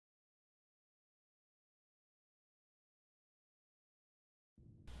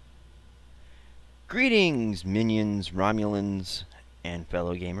Greetings, minions, Romulans, and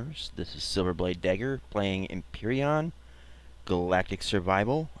fellow gamers. This is Silverblade Dagger playing Empyrion, Galactic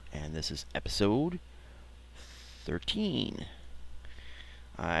Survival, and this is episode 13.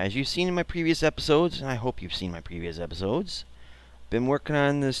 As you've seen in my previous episodes, and I hope you've seen my previous episodes, been working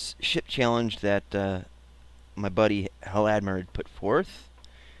on this ship challenge that my buddy Hell Admiral had put forth.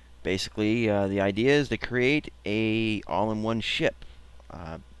 Basically, the idea is to create a all-in-one ship.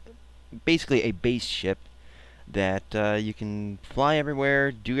 Basically a base ship that you can fly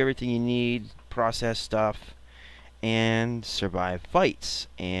everywhere, do everything you need, process stuff, and survive fights.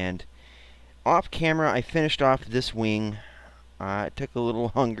 And off camera, I finished off this wing. It took a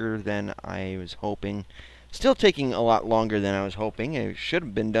little longer than I was hoping. Still taking a lot longer than I was hoping. It should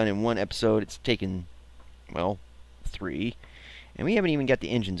have been done in one episode. It's taken, well, 3. And we haven't even got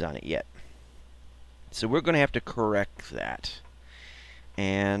the engines on it yet. So we're going to have to correct that.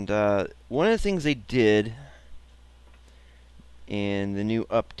 And one of the things they did in the new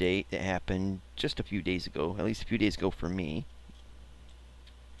update that happened just a few days ago, at least a few days ago for me,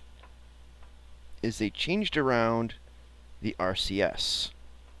 is they changed around the RCS.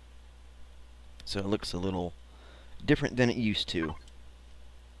 So it looks a little different than it used to.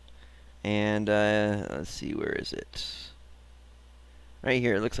 And let's see, where is it? Right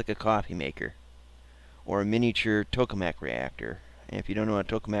here, it looks like a coffee maker or a miniature tokamak reactor. And if you don't know what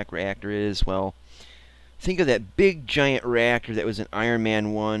a tokamak reactor is, well, think of that big giant reactor that was in Iron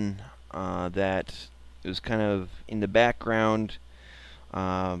Man 1 that was kind of in the background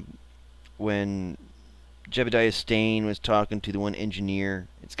when Jebediah Stane was talking to the one engineer.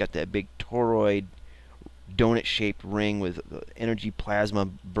 It's got that big toroid donut-shaped ring with energy plasma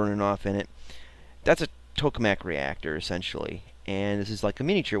burning off in it. That's a tokamak reactor, essentially. And this is like a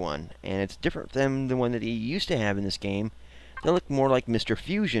miniature one. And it's different than the one that he used to have in this game. They look more like Mr.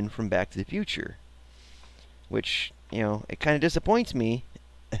 Fusion from Back to the Future. Which, you know, it kind of disappoints me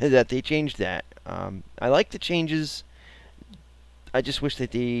that they changed that. I like the changes. I just wish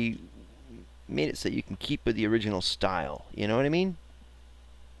that they made it so you can keep with the original style. You know what I mean?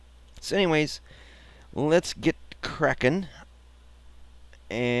 So anyways, let's get cracking.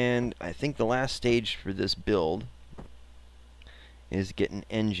 And I think the last stage for this build is get an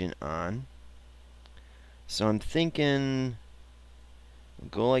engine on. So I'm thinking we'll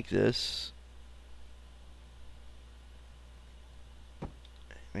go like this.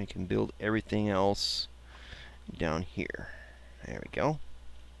 We can build everything else down here. There we go.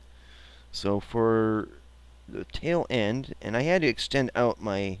 So for the tail end, and I had to extend out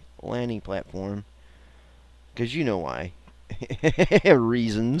my landing platform because you know why.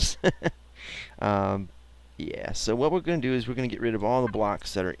 Reasons. Yeah, so what we're going to do is we're going to get rid of all the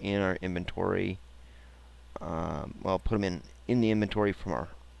blocks that are in our inventory. Well, put them in the inventory from our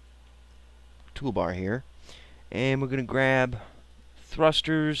toolbar here. And we're going to grab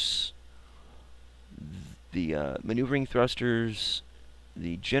thrusters, the maneuvering thrusters,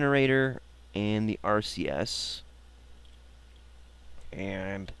 the generator, and the RCS.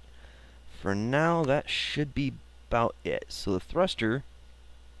 And for now, that should be about it. So the thruster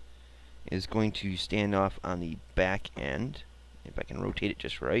is going to stand off on the back end. If I can rotate it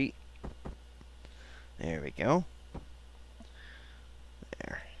just right. There we go.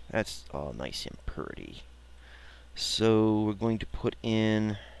 There. That's all nice and pretty. So we're going to put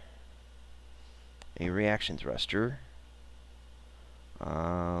in a reaction thruster.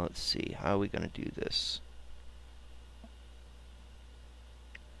 Let's see, how are we going to do this?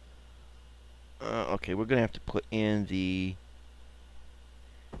 Okay, we're going to have to put in the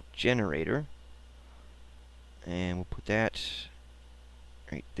generator. And we'll put that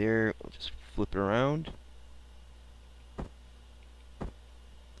right there. We'll just flip it around.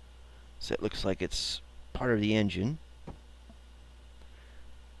 So it looks like it's part of the engine.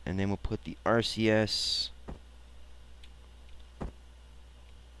 And then we'll put the RCS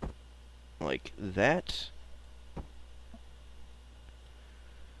like that.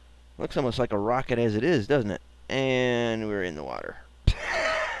 Looks almost like a rocket as it is, doesn't it? And we're in the water.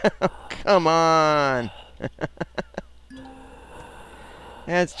 Come on!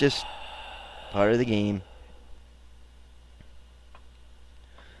 That's just part of the game.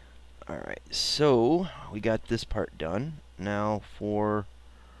 Alright, so we got this part done. Now for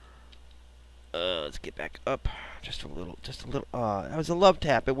let's get back up just a little. That was a love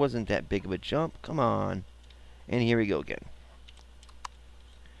tap. It wasn't that big of a jump. Come on. And here we go again.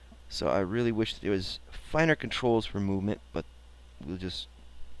 So I really wish there was finer controls for movement, but we'll just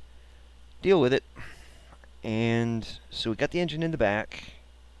deal with it. And so we got the engine in the back.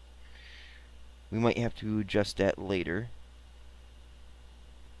 We might have to adjust that later.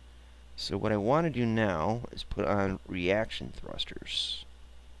 So what I want to do now is put on reaction thrusters,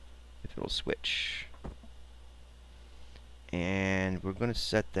 if it'll switch. And we're going to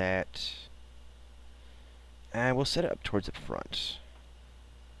set that, we'll set it up towards the front.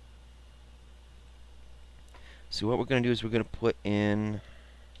 So what we're going to do is we're going to put in,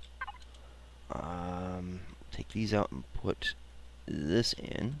 take these out and put this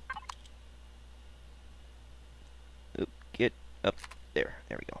in. Oop, get up there.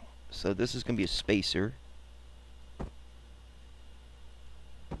 There we go. So this is going to be a spacer.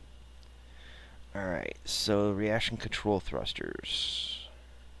 Alright, so reaction control thrusters.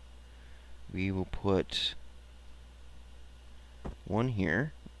 We will put one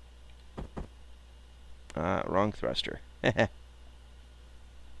here. Wrong thruster.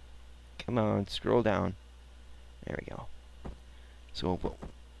 Come on, scroll down. There we go. So we'll put...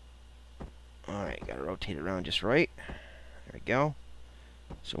 Alright, gotta rotate it around just right. There we go.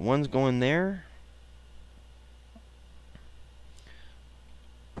 So one's going there.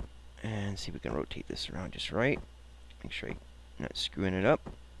 And see if we can rotate this around just right. Make sure I'm not screwing it up.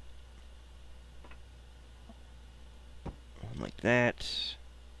 One like that.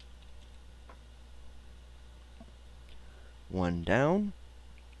 One down.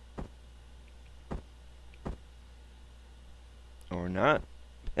 Or not.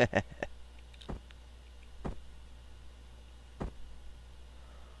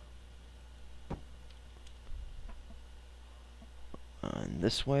 On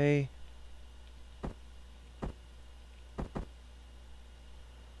this way.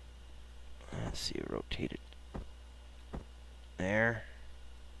 Let's see, rotate it there.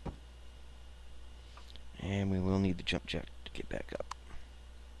 And we will need the jump jet to get back up.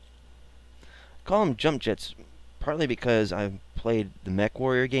 I call them jump jets partly because I've played the Mech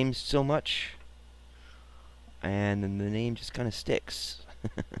Warrior games so much, and then the name just kind of sticks.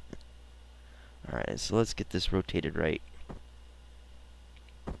 Alright, so let's get this rotated right.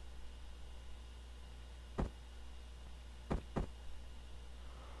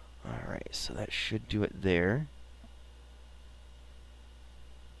 Alright, so that should do it there.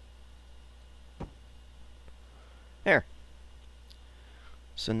 There.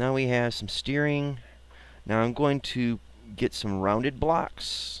 So now we have some steering. Now I'm going to get some rounded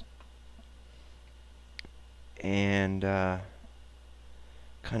blocks and kind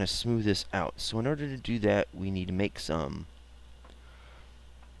of smooth this out. So in order to do that, we need to make some.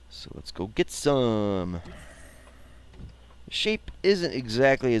 So let's go get some. The shape isn't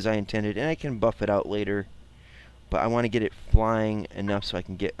exactly as I intended, and I can buff it out later, but I want to get it flying enough so I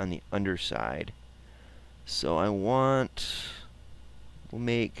can get on the underside. So we'll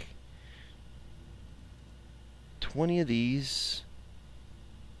make 20 of these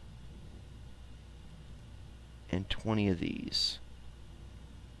and 20 of these.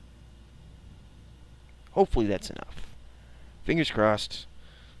 Hopefully that's enough. Fingers crossed.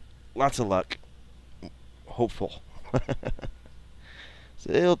 Lots of luck. Hopeful. So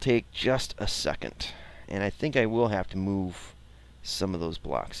it'll take just a second. And I think I will have to move some of those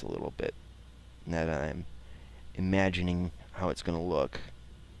blocks a little bit. Now that I'm imagining how it's going to look.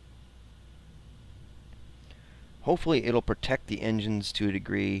 Hopefully it'll protect the engines to a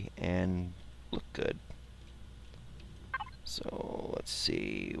degree and look good. So let's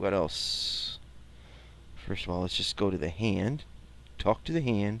see, what else? First of all, let's just go to the hand. Talk to the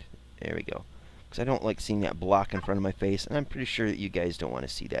hand. There we go. Because I don't like seeing that block in front of my face, and I'm pretty sure that you guys don't want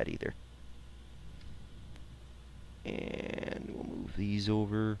to see that either. And we'll move these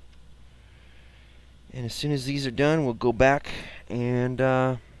over. And as soon as these are done, we'll go back and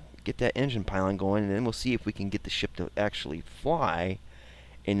get that engine pylon going, and then we'll see if we can get the ship to actually fly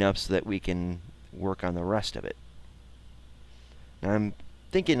enough so that we can work on the rest of it. Now I'm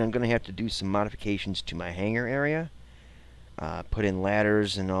thinking I'm going to have to do some modifications to my hangar area. Put in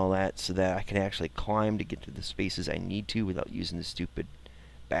ladders and all that so that I can actually climb to get to the spaces I need to without using the stupid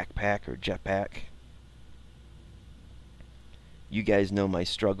backpack or jetpack. You guys know my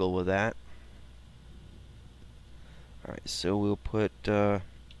struggle with that. Alright, so we'll put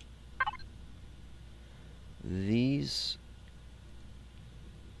these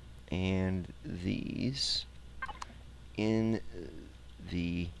and these in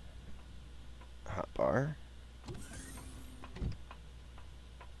the hotbar.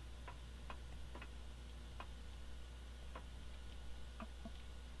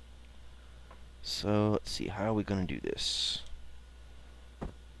 So let's see, how are we going to do this?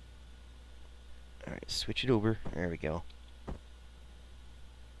 Alright, switch it over. There we go.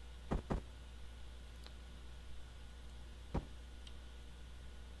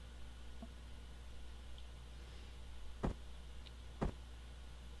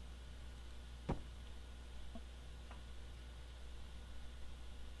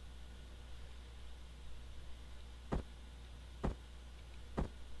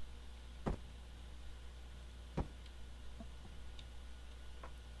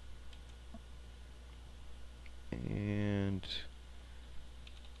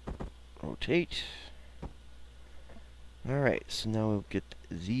 rotate. Alright, so now we'll get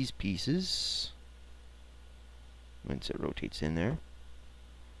these pieces. Once it rotates in there.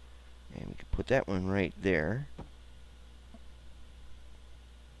 And we can put that one right there.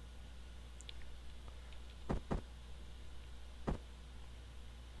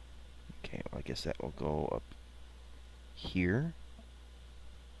 Okay, well, I guess that will go up here.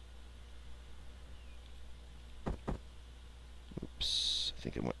 Oops, I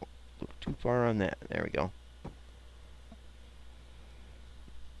think I went a little too far on that. There we go.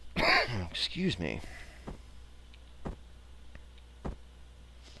 Excuse me.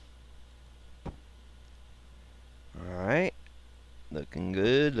 Alright. Looking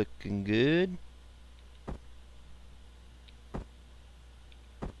good, looking good.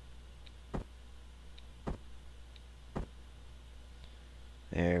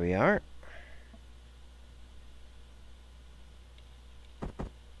 There we are.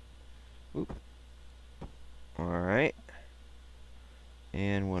 Oop. Alright.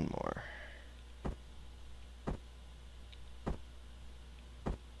 And one more.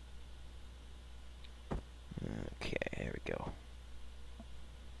 Okay, there we go.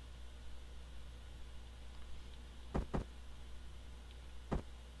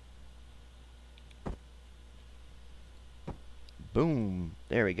 Boom.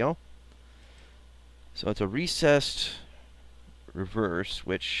 There we go. So it's a recessed reverse,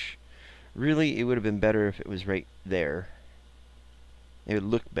 which really it would have been better if it was right there. It would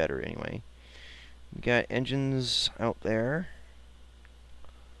look better anyway. We got engines out there.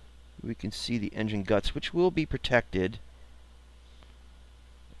 We can see the engine guts, which will be protected.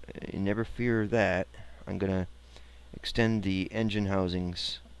 Never fear that. I'm gonna extend the engine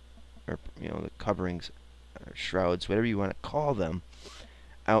housings, or the coverings, or shrouds, whatever you want to call them,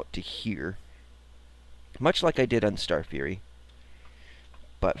 out to here, much like I did on Star Fury.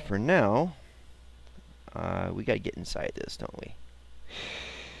 But for now, we gotta get inside this, don't we?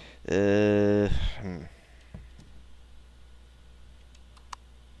 And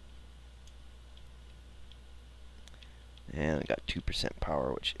I got 2%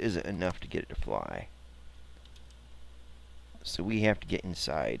 power, which isn't enough to get it to fly. So we have to get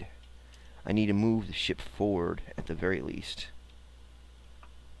inside. I need to move the ship forward at the very least.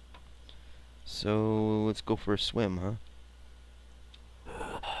 So let's go for a swim, huh?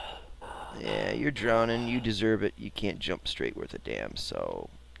 Yeah, you're drowning. You deserve it. You can't jump straight worth a damn, so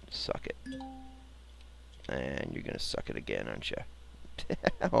suck it. And you're gonna suck it again, aren't you?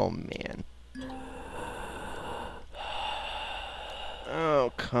 Oh, man.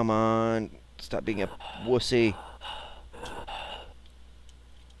 Oh, come on. Stop being a wussy.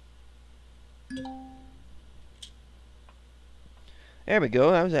 There we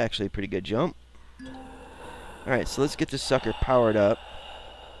go. That was actually a pretty good jump. Alright, so let's get this sucker powered up.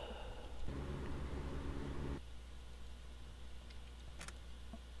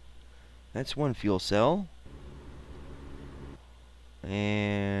 That's one fuel cell.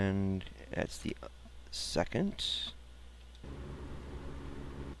 And that's the second.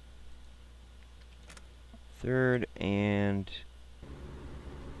 Third and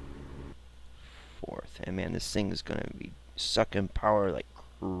fourth. And man, this thing is gonna be sucking power like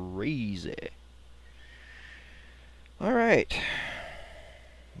crazy. Alright.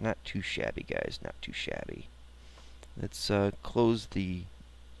 Not too shabby, guys. Not too shabby. Let's close the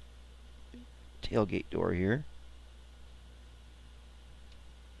tailgate door here.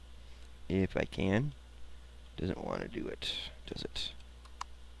 If I can. Doesn't want to do it, does it?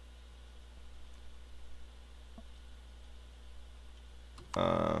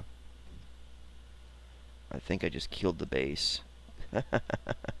 I think I just killed the base.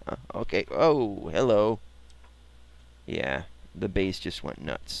 Okay. Oh, hello. Yeah, the base just went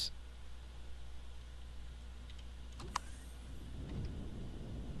nuts.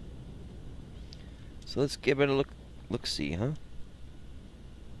 So let's give it a look-see, huh?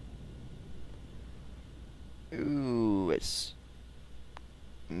 Ooh, it's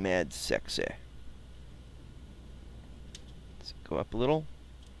mad sexy. Let's go up a little.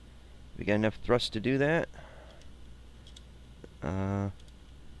 We got enough thrust to do that. It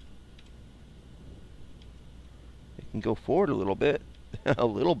can go forward a little bit. A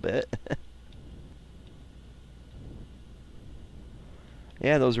little bit.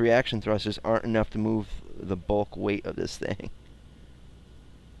 Yeah, those reaction thrusters aren't enough to move the bulk weight of this thing.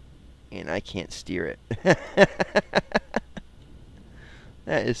 And I can't steer it.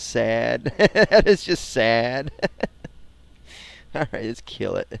 That is sad. That is just sad. Alright, let's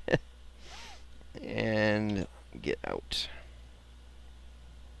kill it. And get out.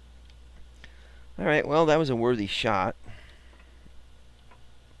 Alright, well, that was a worthy shot.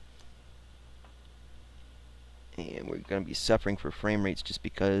 And we're going to be suffering for frame rates just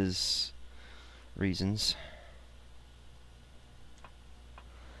because reasons.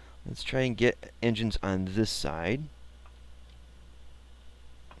 Let's try and get engines on this side.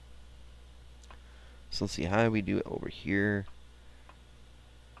 So let's see, how do we do it over here?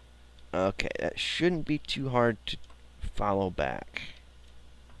 Okay, that shouldn't be too hard to follow back.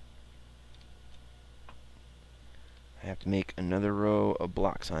 I have to make another row of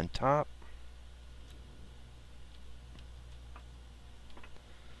blocks on top.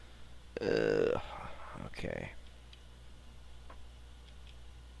 Okay.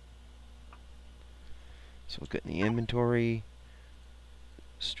 So we'll get in the inventory,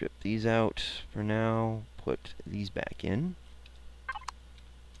 strip these out for now, put these back in.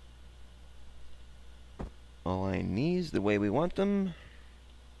 Align these the way we want them.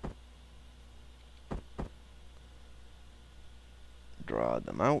 Draw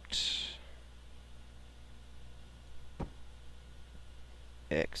them out.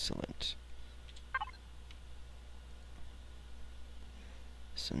 Excellent.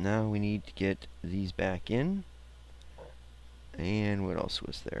 So now we need to get these back in. And what else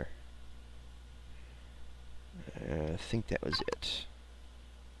was there? I think that was it.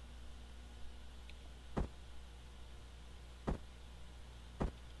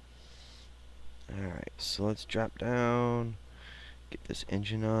 Alright, so let's drop down, get this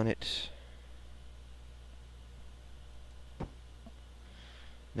engine on it.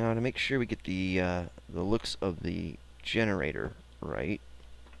 Now to make sure we get the looks of the generator right,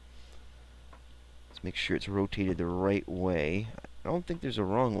 let's make sure it's rotated the right way. I don't think there's a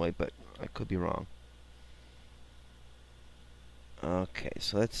wrong way, but I could be wrong. Okay,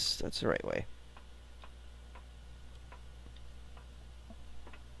 so that's the right way.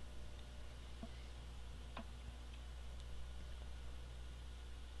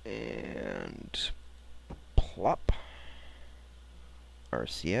 And plop.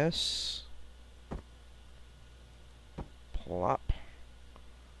 RCS. Plop.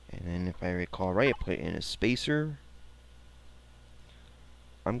 And then if I recall right, I put it in a spacer.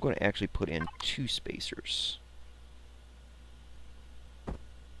 I'm going to actually put in 2 spacers.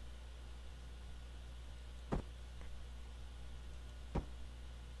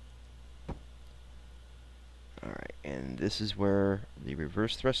 Alright, and this is where the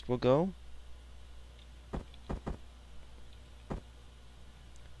reverse thrust will go.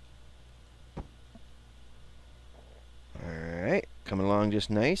 Alright, coming along just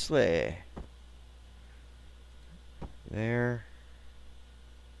nicely. There.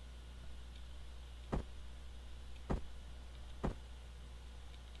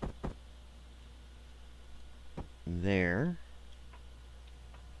 There.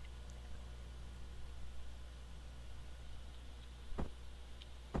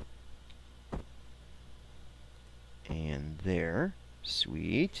 And there.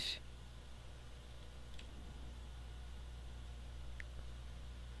 Sweet.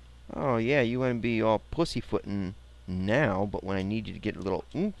 Oh yeah, you want to be all pussyfooting now, but when I need you to get a little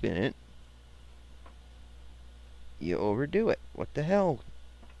oomph in it, you overdo it. What the hell?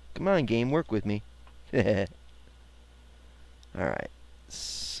 Come on, game, work with me. Alright,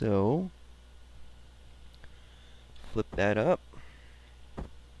 so flip that up.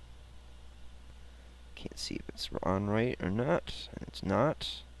 Can't see if it's on right or not, and it's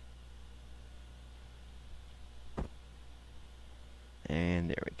not. And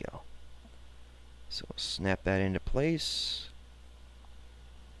there we go. So snap that into place.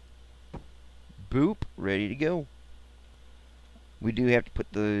 Boop, ready to go. We do have to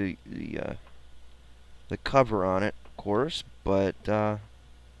put the cover on it, of course, but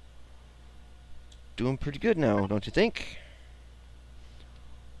doing pretty good now, don't you think?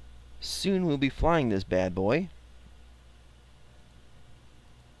 Soon we'll be flying this bad boy.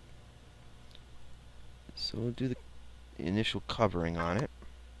 So we'll do the initial covering on it.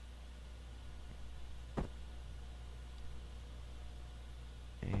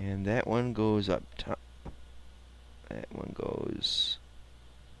 And that one goes up top. That one goes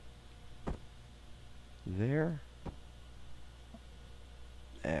there.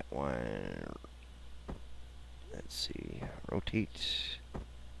 That one, let's see, rotate.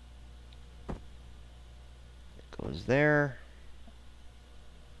 It goes there.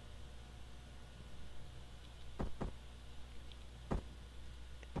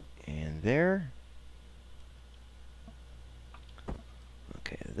 And there.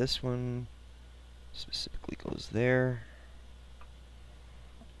 Okay, this one specifically goes there.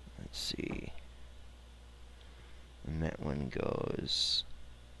 Let's see. And that one goes...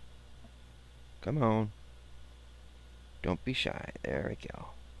 Come on. Don't be shy. There we go.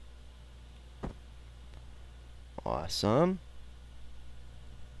 Awesome.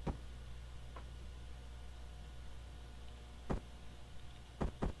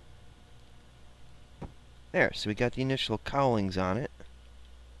 There, so we got the initial cowlings on it.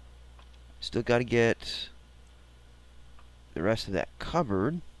 Still got to get the rest of that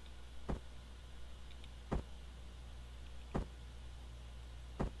covered.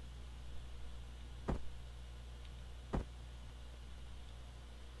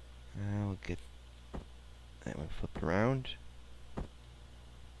 We'll get that one flipped around.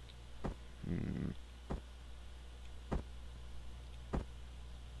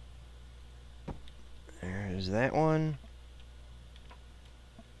 There's that one.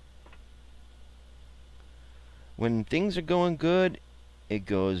 When things are going good, it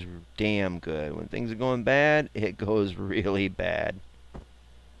goes damn good. When things are going bad, it goes really bad.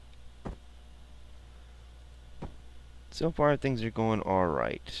 So far, things are going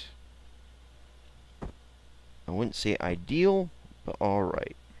alright. I wouldn't say ideal, but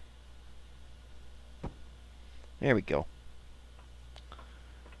alright. There we go.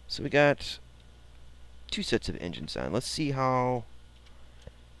 So we got 2 sets of engines on. Let's see how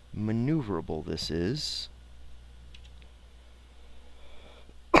maneuverable this is.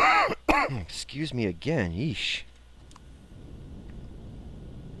 Excuse me again, yeesh.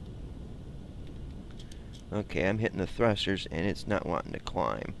 Okay, I'm hitting the thrusters and it's not wanting to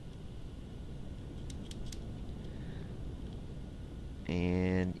climb.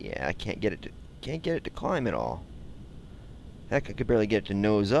 And yeah, I can't get it to climb at all. Heck, I could barely get it to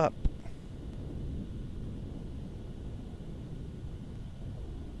nose up.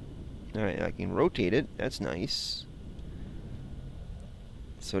 Alright, I can rotate it. That's nice.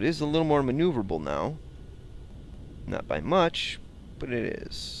 So it is a little more maneuverable now. Not by much, but it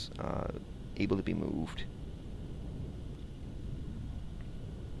is able to be moved.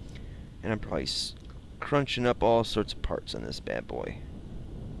 And I'm probably crunching up all sorts of parts on this bad boy.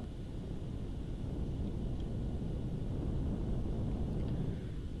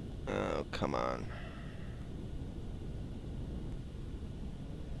 Oh, come on.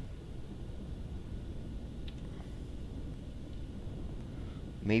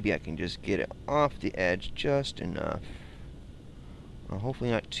 Maybe I can just get it off the edge just enough. Well, hopefully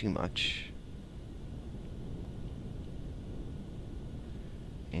not too much.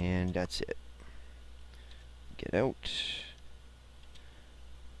 And that's it. Get out.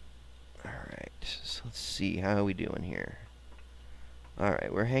 Alright, so let's see, how are we doing here?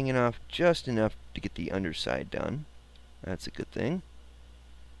 Alright, we're hanging off just enough to get the underside done. That's a good thing.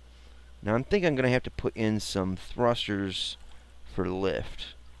 Now I'm thinking I'm going to have to put in some thrusters for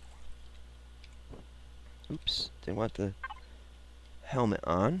lift. Oops, didn't want the helmet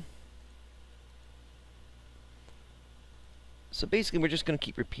on. So basically we're just going to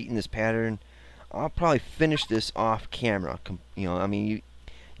keep repeating this pattern. I'll probably finish this off camera. You know, I mean,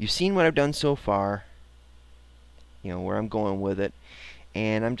 you've seen what I've done so far. You know, where I'm going with it.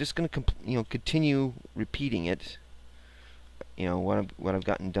 And I'm just going to continue repeating it. You know, what I've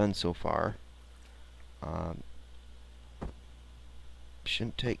gotten done so far.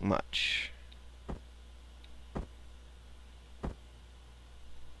 Shouldn't take much.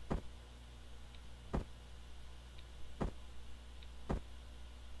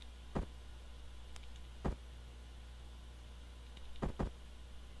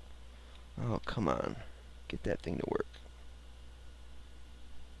 Oh, come on. Get that thing to work.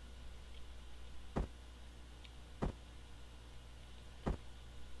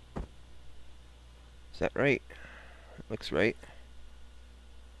 Is that right? That looks right.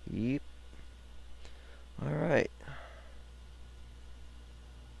 Yep. Alright.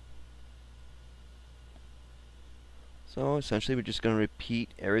 So essentially we're just going to repeat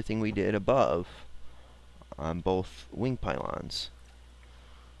everything we did above on both wing pylons.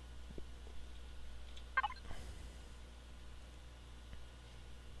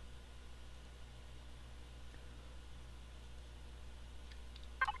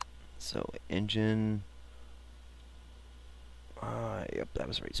 So engine, yep, that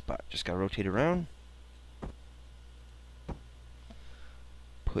was the right spot. Just gotta rotate around.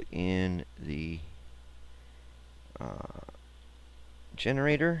 Put in the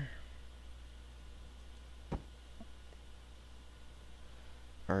generator.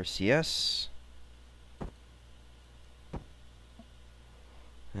 RCS.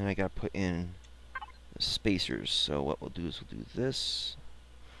 And I gotta put in the spacers. So what we'll do is we'll do this.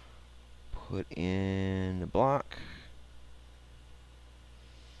 Put in the block.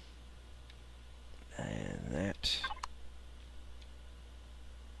 And that.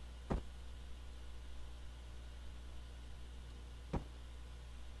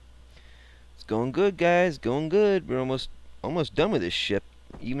 It's going good, guys. Going good. We're almost done with this ship,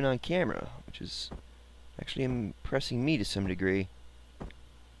 even on camera, which is actually impressing me to some degree.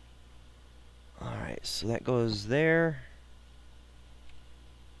 Alright, so that goes there.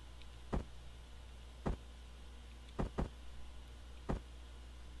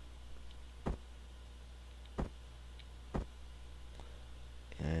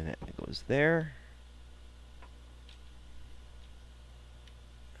 And that goes there.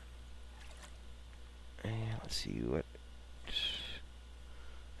 And let's see what...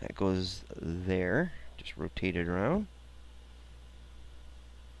 That goes there. Just rotate it around.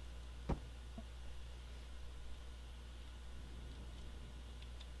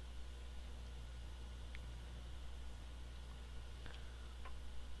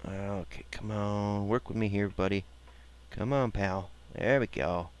 Okay, come on. Work with me here, buddy. Come on, pal. There we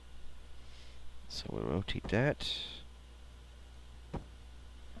go. So we'll rotate that.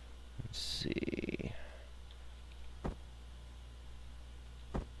 Let's see.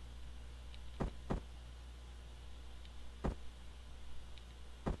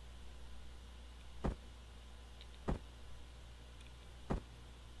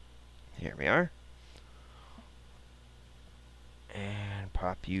 Here we are. And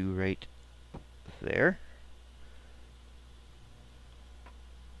pop you right there.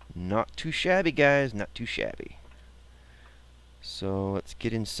 Not too shabby, guys. Not too shabby. So let's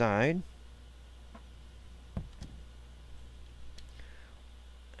get inside.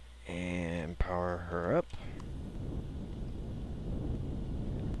 And power her up.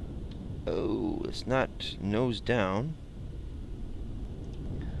 Oh, it's not nose down.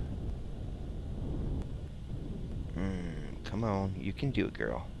 Come on, you can do it,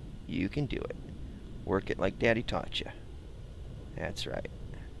 girl. You can do it. Work it like Daddy taught you. That's right.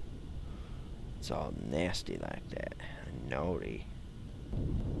 It's all nasty like that. Naughty.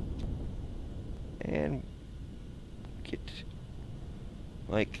 And get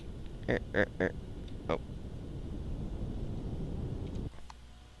like oh.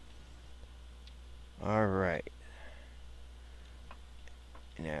 Alright.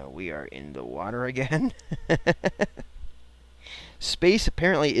 Now we are in the water again. Space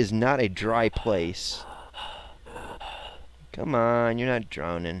apparently is not a dry place. Come on, you're not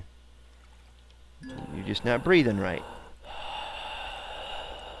drowning. You're just not breathing right.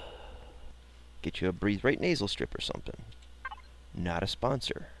 Get you a breathe right nasal strip or something. Not a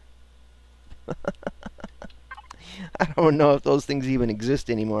sponsor. I don't know if those things even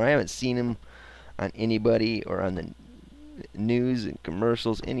exist anymore. I haven't seen them on anybody or on the news and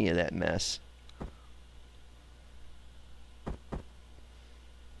commercials, any of that mess.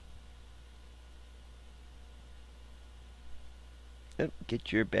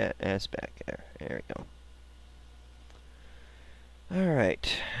 Get your ass back there. There we go.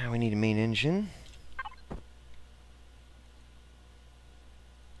 Alright, we need a main engine.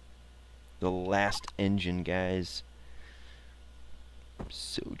 The last engine, guys. I'm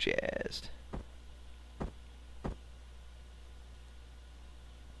so jazzed.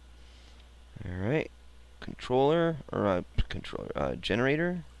 Alright, controller, or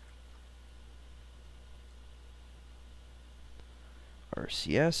generator.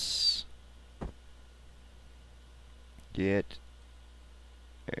 RCS. There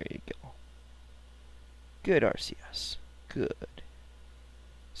you go. Good RCS. Good.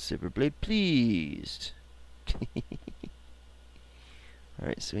 Silverblade pleased.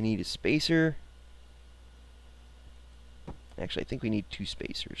 Alright, so we need a spacer. Actually, I think we need 2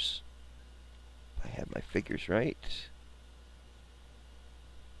 spacers. If I have my figures right.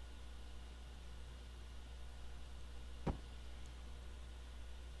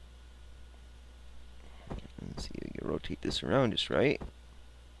 Let's see if we can rotate this around just right.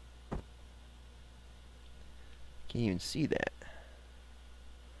 Can't even see that.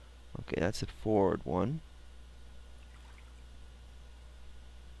 Okay, that's a forward one.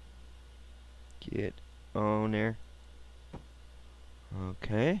 Get on there.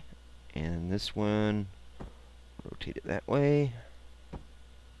 Okay. And this one, rotate it that way.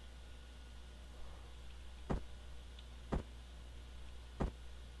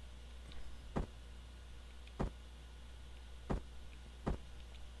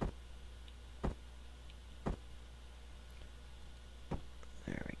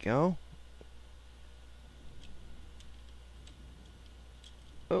 There we go.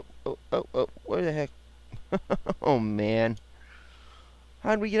 Oh, where the heck? Oh, man.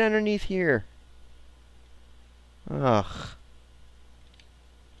 How'd we get underneath here? Ugh.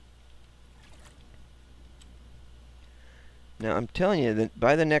 Now, I'm telling you that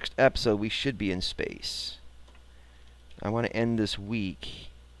by the next episode, we should be in space. I want to end this week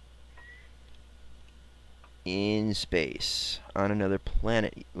in space. On another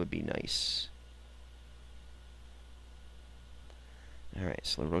planet would be nice. Alright,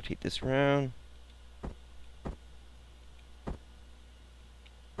 so rotate this around.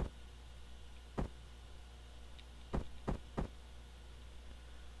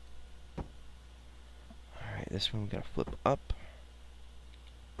 Alright, this one we gotta flip up.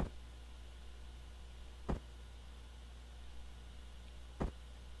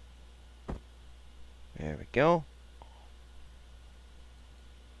 There we go.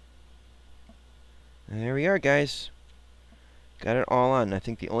 And there we are, guys. Got it all on. I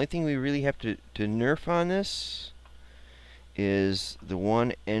think the only thing we really have to nerf on this is the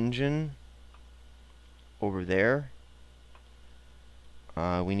one engine over there.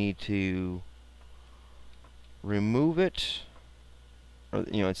 We need to remove it. Or,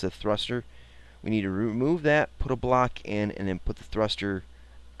 you know, it's a thruster. We need to remove that, put a block in, and then put the thruster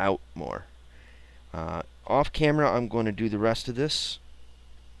out more. Off camera, I'm going to do the rest of this.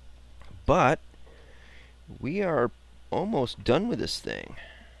 But we are almost done with this thing.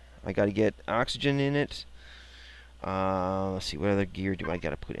 I got to get oxygen in it. Let's see, what other gear do I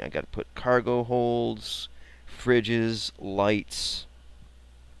got to put in? I got to put cargo holds, fridges, lights,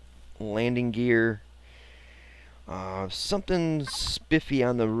 landing gear, something spiffy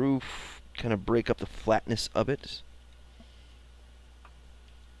on the roof, kind of break up the flatness of it.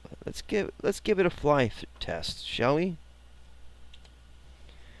 Let's give it a fly test, shall we?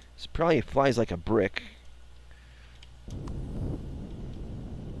 This probably flies like a brick.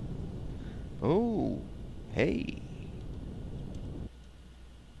 Oh, hey.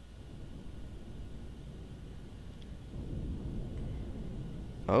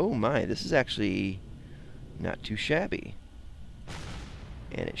 Oh my, this is actually not too shabby.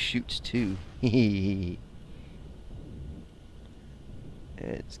 And it shoots too.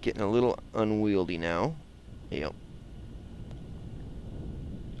 It's getting a little unwieldy now. Yep.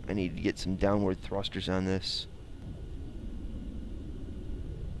 I need to get some downward thrusters on this.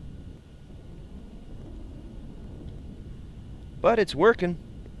 But it's working.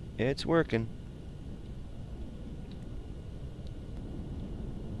 It's working.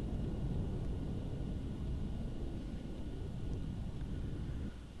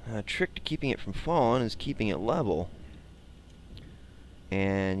 A trick to keeping it from falling is keeping it level.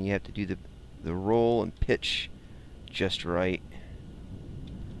 And you have to do the roll and pitch just right.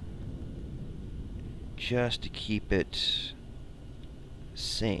 Just to keep it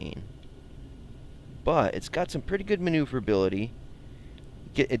sane. But it's got some pretty good maneuverability.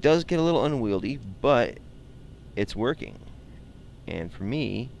 It does get a little unwieldy, but it's working. And for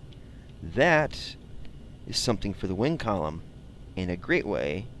me, that is something for the wing column in a great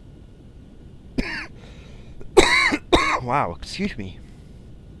way. Wow, excuse me.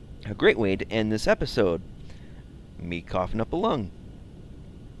 A great way to end this episode. Me coughing up a lung.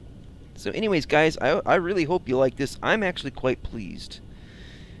 So anyways, guys, I really hope you like this. I'm actually quite pleased.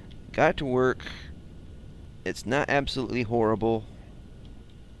 Got it to work. It's not absolutely horrible.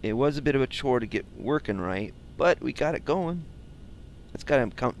 It was a bit of a chore to get working right, but we got it going. That's got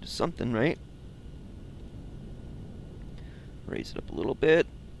to count to something, right? Raise it up a little bit.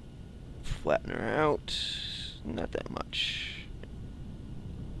 Flatten her out. Not that much.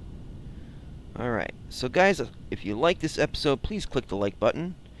 Alright, so guys, if you like this episode, please click the like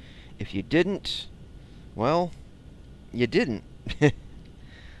button. If you didn't, well, you didn't.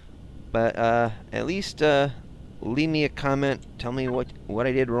 But at least leave me a comment. Tell me what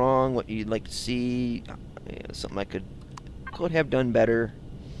I did wrong, what you'd like to see, something I could have done better.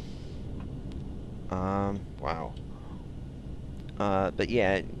 Wow. But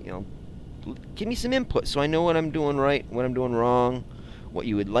yeah, you know, give me some input so I know what I'm doing right, what I'm doing wrong, what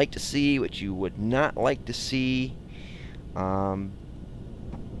you would like to see, what you would not like to see. That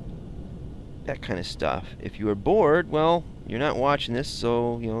kind of stuff. If you are bored, well, you're not watching this,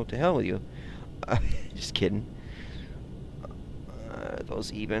 so, you know, to hell with you. Just kidding.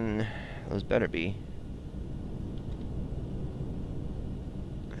 Those even. Those better be.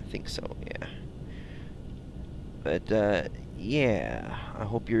 I think so, yeah. But, yeah. I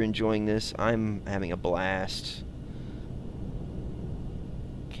hope you're enjoying this. I'm having a blast.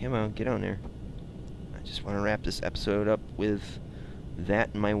 Come on, get on there. I just want to wrap this episode up with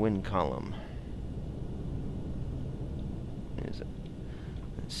that in my win column.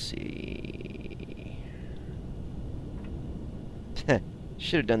 Let's see.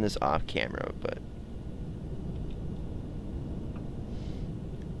 Should have done this off camera, but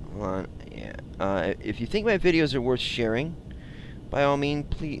hold on. Yeah. If you think my videos are worth sharing, by all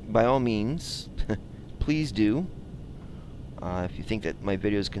means, please do. If you think that my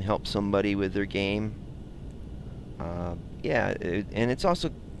videos can help somebody with their game, Yeah, and it's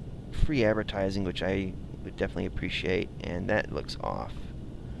also free advertising, which I would definitely appreciate. And that looks off.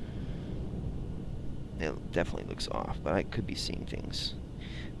 It definitely looks off, but I could be seeing things.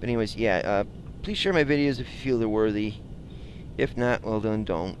 But anyways, yeah, please share my videos if you feel they're worthy. If not, well then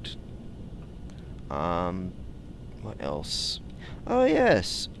don't. What else? Oh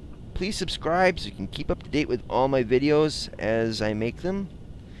yes, please subscribe so you can keep up to date with all my videos as I make them.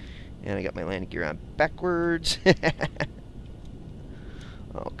 And I got my landing gear on backwards.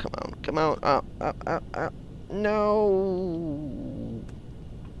 Oh, come on, come on, up. No.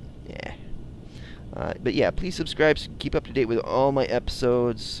 Yeah. But yeah, please subscribe so you can keep up to date with all my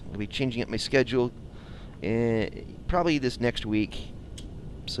episodes. I'll be changing up my schedule probably this next week.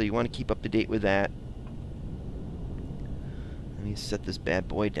 So you want to keep up to date with that. Let me set this bad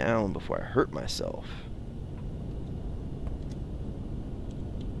boy down before I hurt myself.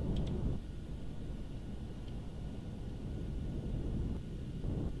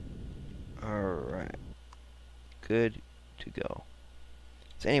 Alright. Good to go.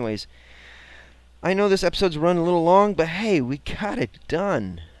 So anyways, I know this episode's run a little long, but hey, we got it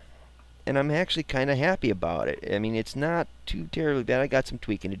done. And I'm actually kind of happy about it. I mean, it's not too terribly bad. I got some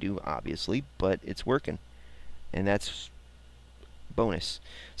tweaking to do, obviously, but it's working. And that's bonus.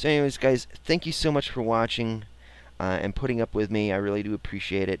 So anyways, guys, thank you so much for watching and putting up with me. I really do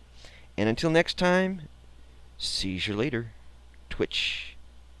appreciate it. And until next time, see you later. Twitch.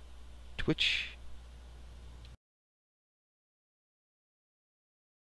 Twitch.